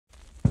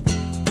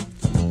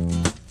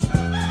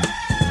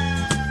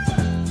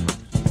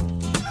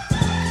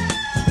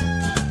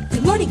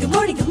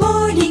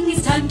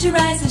time to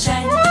rise and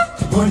shine.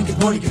 Good morning, good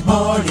morning, good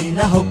morning,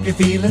 I hope you're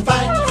feeling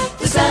fine.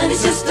 The sun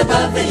is just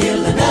above the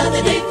hill,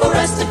 another day for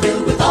us to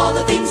fill with all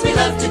the things we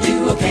love to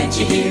do. Oh, can't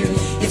you hear?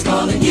 It's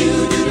calling you.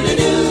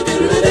 Doodle-doo,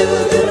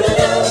 doodle-doo,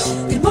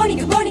 doodle-doo. Good morning,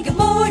 good morning, good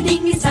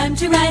morning. It's time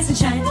to rise and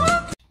shine.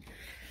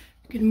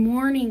 Good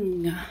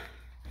morning.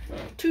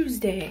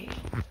 Tuesday.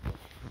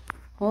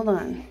 Hold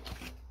on.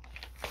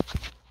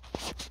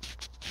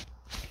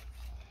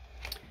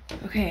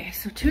 Okay,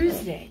 so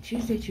Tuesday.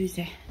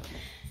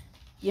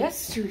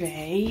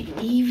 Yesterday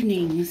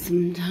evening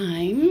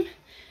sometime,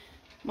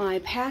 my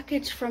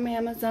package from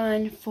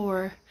Amazon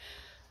for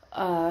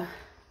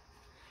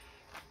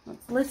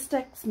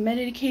Blistex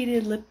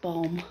medicated lip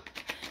balm.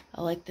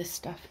 I like this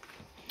stuff.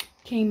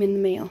 Came in the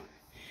mail.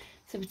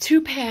 So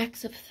 2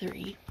 packs of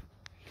 3.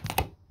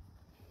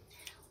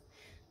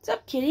 What's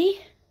up,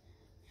 kitty?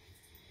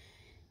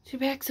 2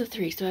 packs of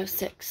 3, so I have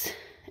 6.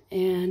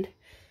 And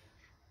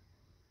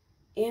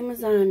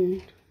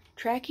Amazon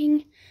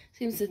tracking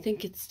seems to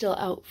think it's still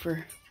out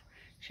for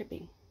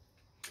shipping.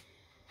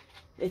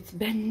 It's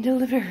been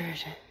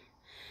delivered,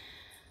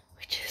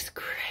 which is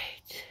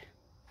great,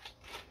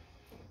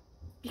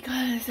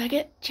 because I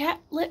get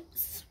chapped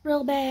lips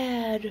real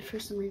bad for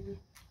some reason.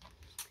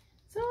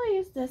 So I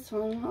use this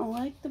one. I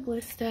like the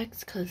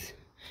Blistex because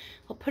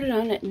I'll put it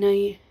on at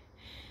night.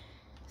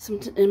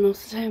 And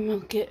most of the time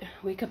I'll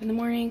wake up in the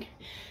morning.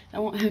 I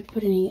won't have to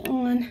put any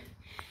on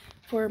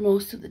for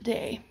most of the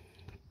day.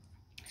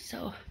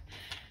 So,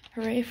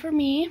 hooray for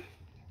me.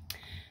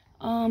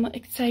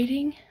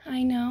 Exciting,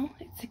 I know.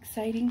 It's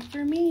exciting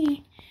for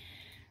me.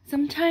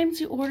 Sometimes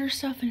you order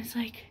stuff and it's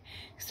like,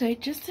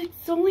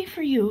 it's only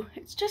for you.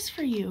 It's just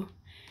for you.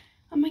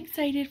 I'm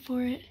excited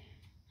for it.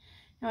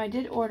 Now, I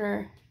did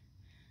order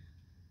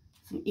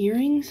some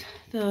earrings.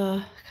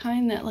 The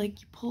kind that like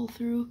you pull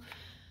through.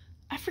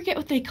 I forget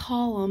what they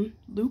call them.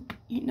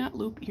 Not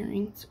loop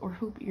earrings or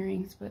hoop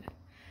earrings, but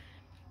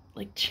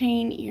like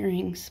chain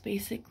earrings,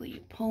 basically.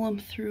 You pull them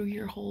through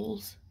your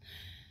holes.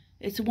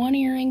 It's one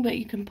earring, but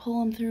you can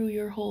pull them through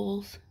your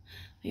holes.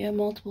 You have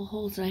multiple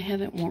holes, and I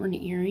haven't worn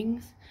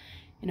earrings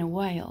in a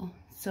while.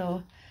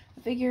 So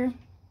I figure,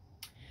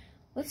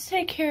 let's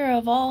take care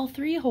of all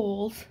 3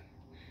 holes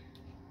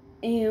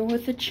and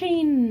with a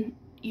chain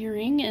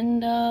earring,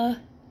 and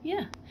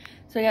yeah.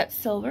 So I got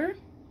silver.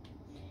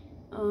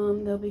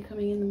 They'll be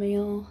coming in the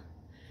mail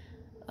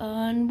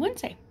on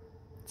Wednesday.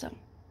 So,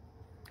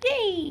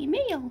 yay,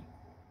 mail!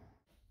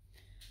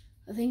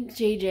 I think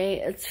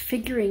JJ is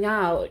figuring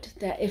out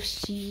that if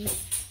she...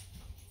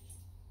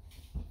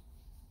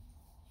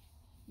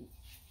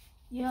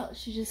 Yeah,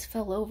 she just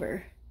fell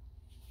over.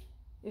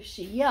 If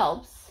she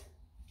yelps,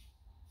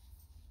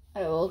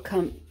 I will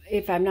come.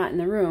 If I'm not in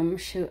the room,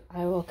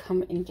 I will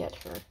come and get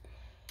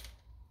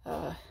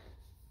her.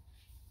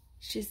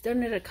 She's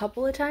done it a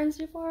couple of times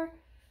before.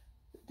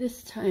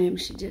 This time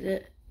she did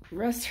it.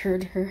 Russ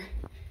heard her.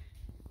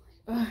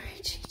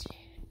 Alright, JJ,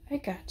 I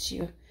got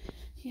you.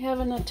 You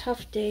having a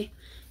tough day?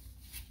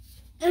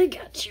 I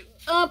got you.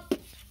 Up.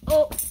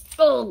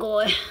 Oh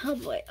boy. Oh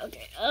boy.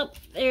 Okay, up.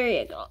 There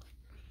you go.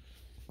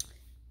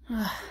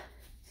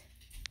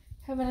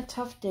 Having a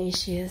tough day,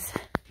 she is.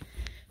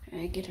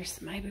 Alright, get her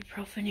some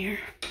ibuprofen here.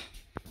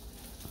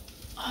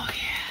 Oh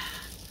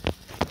yeah.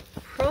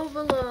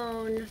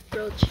 Provolone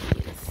grilled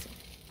cheese.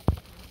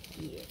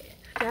 Yeah.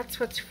 That's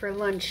what's for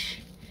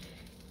lunch,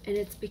 and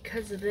it's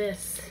because of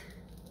this.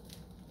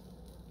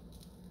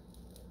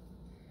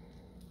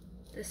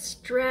 The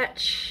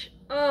stretch.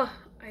 Oh,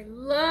 I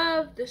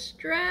love the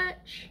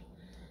stretch.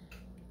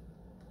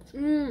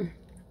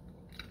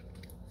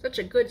 Such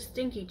a good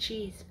stinky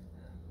cheese.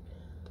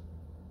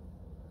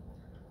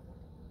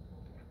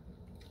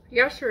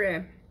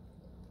 Yesterday,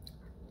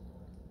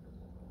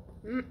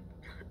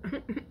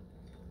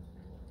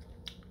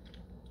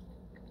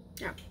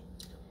 yeah.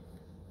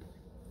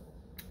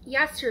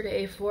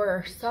 Yesterday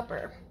for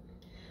supper,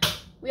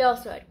 we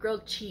also had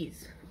grilled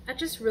cheese. I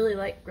just really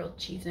like grilled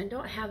cheese. I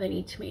don't have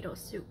any tomato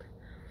soup.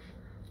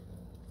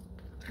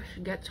 I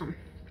should get some.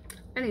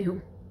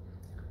 Anywho,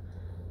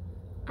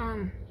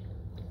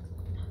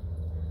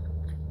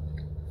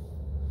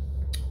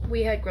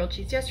 we had grilled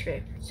cheese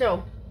yesterday.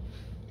 So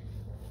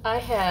I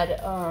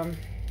had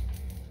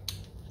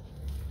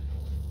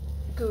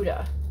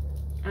Gouda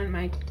on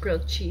my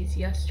grilled cheese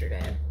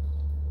yesterday.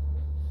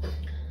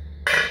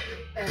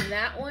 And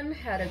that one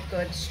had a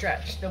good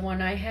stretch. The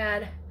one I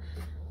had,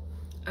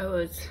 I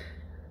was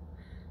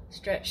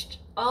stretched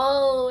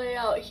all the way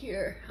out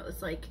here. I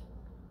was like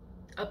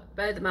up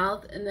by the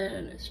mouth, and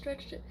then I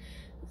stretched it.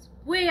 It's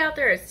way out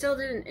there. It still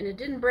didn't, and it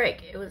didn't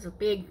break. It was a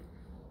big,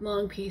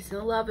 long piece,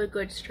 and I love a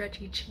good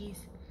stretchy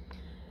cheese.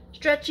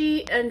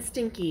 Stretchy and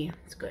stinky.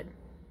 It's good.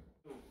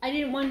 I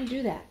didn't want to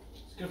do that.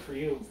 It's good for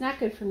you. It's not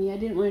good for me. I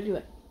didn't want to do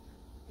it.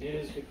 It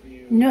is good for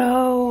you.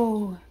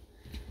 No.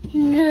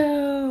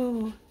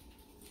 No.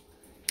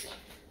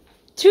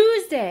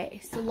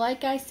 Tuesday. So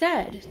like I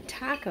said,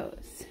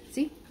 tacos.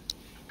 See?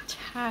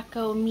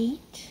 Taco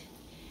meat.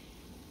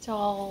 It's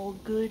all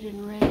good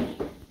and ready.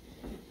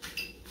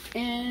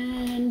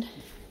 And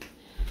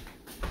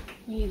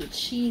We need the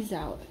cheese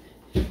out.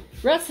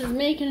 Russ is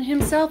making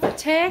himself a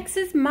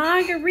Texas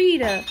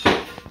margarita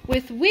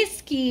with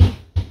whiskey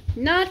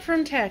not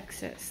from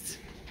Texas.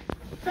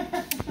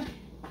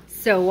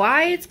 So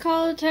why it's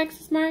called a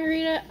Texas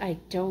margarita, I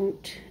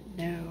don't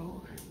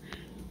know.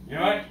 You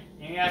know what?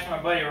 You can ask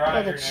my buddy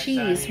Roger the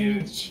cheese.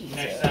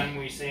 next time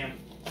we see him.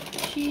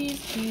 Cheese.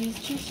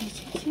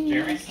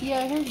 Jeremy? Yeah,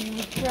 I heard you.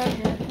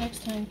 Roger,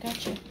 next time.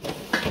 Gotcha.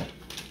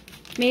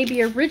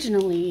 Maybe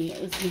originally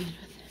it was made with.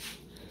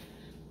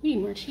 We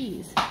need more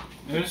cheese.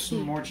 There's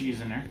some more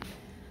cheese in there.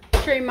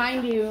 To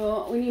remind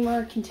you, we need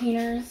more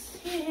containers.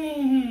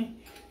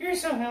 You're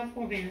so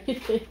helpful, dear.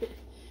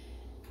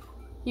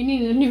 You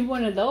need a new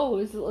one of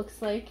those. It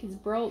looks like it's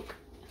broke.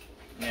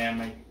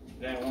 Yeah,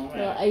 that won't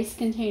The ice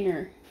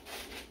container.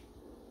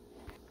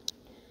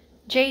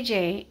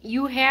 JJ,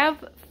 you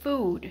have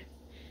food.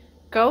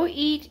 Go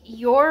eat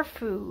your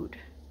food.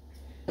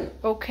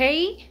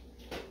 Okay?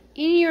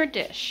 In your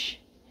dish.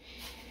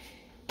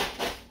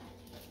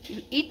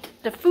 You eat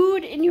the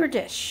food in your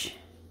dish.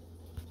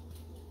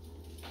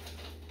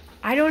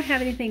 I don't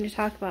have anything to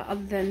talk about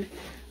other than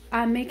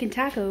I'm making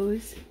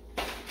tacos.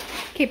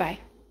 Okay, bye.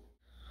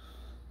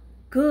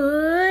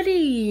 Good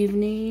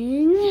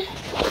evening.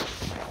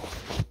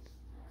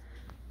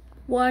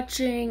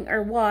 Watched 0%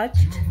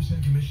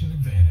 commission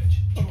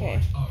advantage. Okay.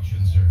 George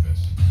Auction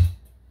Service.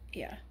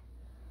 Yeah.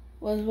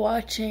 Was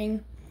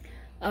watching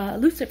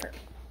Lucifer.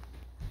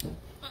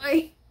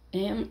 I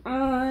am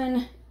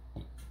on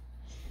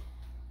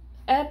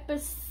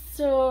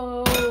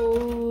episode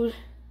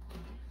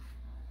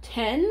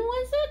 10,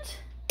 was it?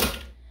 I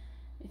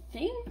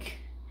think.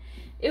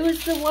 It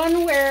was the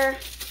one where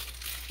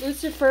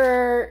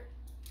Lucifer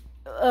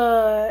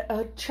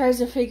tries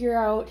to figure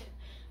out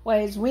why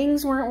his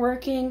wings weren't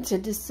working to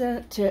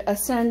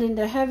ascend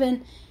into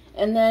heaven,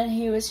 and then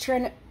he was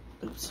trying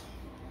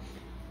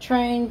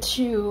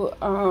to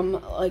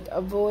like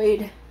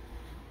avoid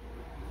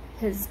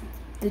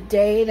the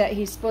day that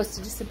he's supposed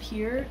to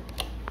disappear,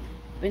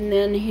 and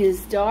then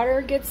his daughter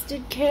gets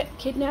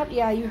kidnapped.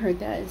 Yeah, you heard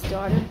that, his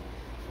daughter,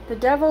 the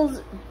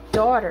devil's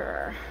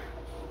daughter.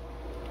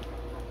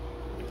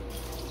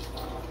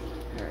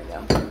 There we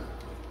go.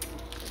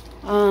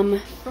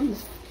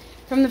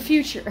 From the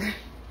future.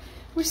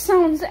 Which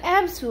sounds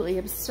absolutely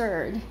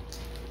absurd.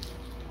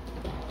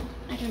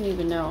 I don't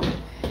even know.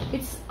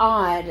 It's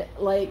odd.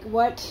 Like,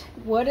 what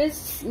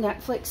is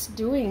Netflix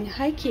doing?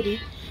 Hi,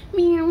 kitty.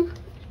 Meow.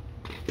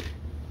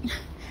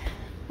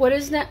 What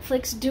is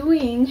Netflix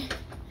doing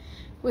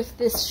with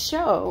this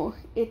show?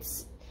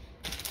 It's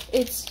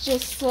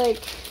just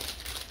like,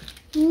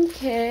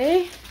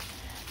 okay,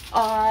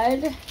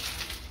 odd.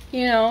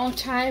 You know,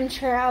 time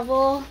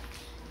travel,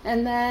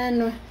 and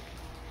then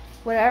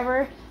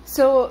whatever.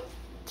 So,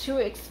 to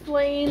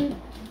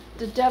explain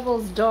the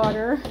devil's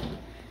daughter,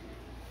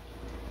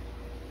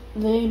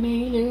 they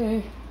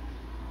made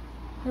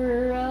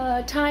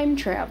her time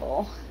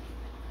travel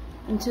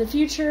into the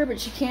future, but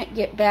she can't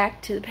get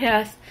back to the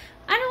past.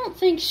 I don't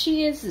think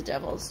she is the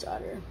devil's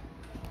daughter.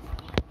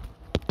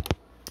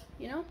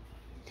 You know?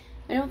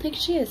 I don't think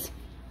she is.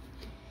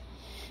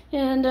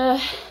 And I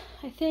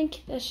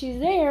think that she's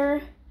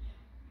there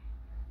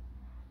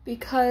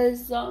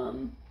because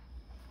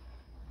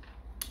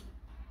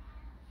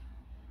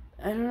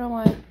I don't know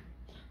why.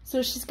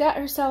 So she's got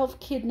herself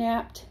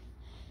kidnapped,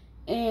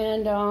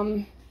 and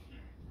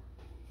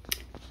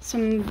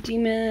some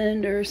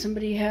demon or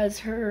somebody has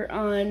her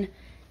on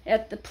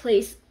at the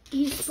place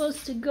he's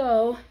supposed to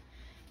go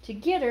to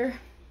get her,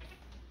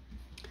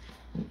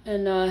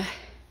 and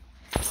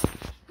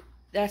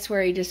that's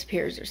where he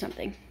disappears or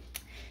something.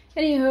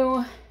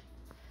 Anywho,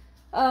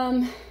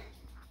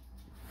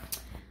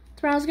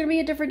 tomorrow's gonna be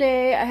a different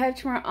day. I have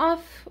tomorrow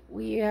off.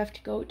 We have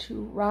to go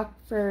to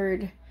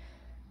Rockford.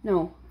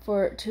 No,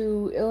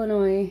 to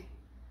Illinois.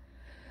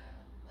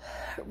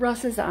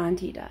 Russ's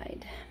auntie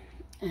died,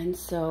 and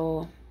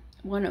so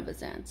one of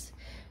his aunts,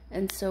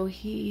 and so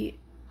he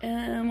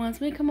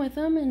wants me to come with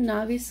him, and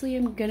obviously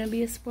I'm gonna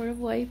be a supportive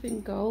wife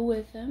and go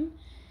with him.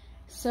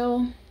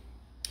 So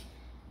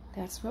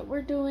that's what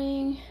we're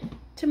doing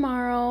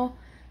tomorrow.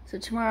 So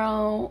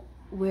tomorrow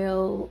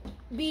will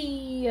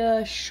be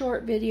a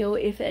short video,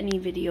 if any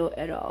video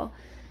at all.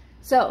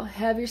 So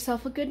have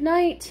yourself a good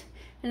night,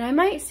 and I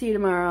might see you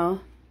tomorrow.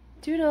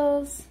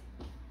 Toodles!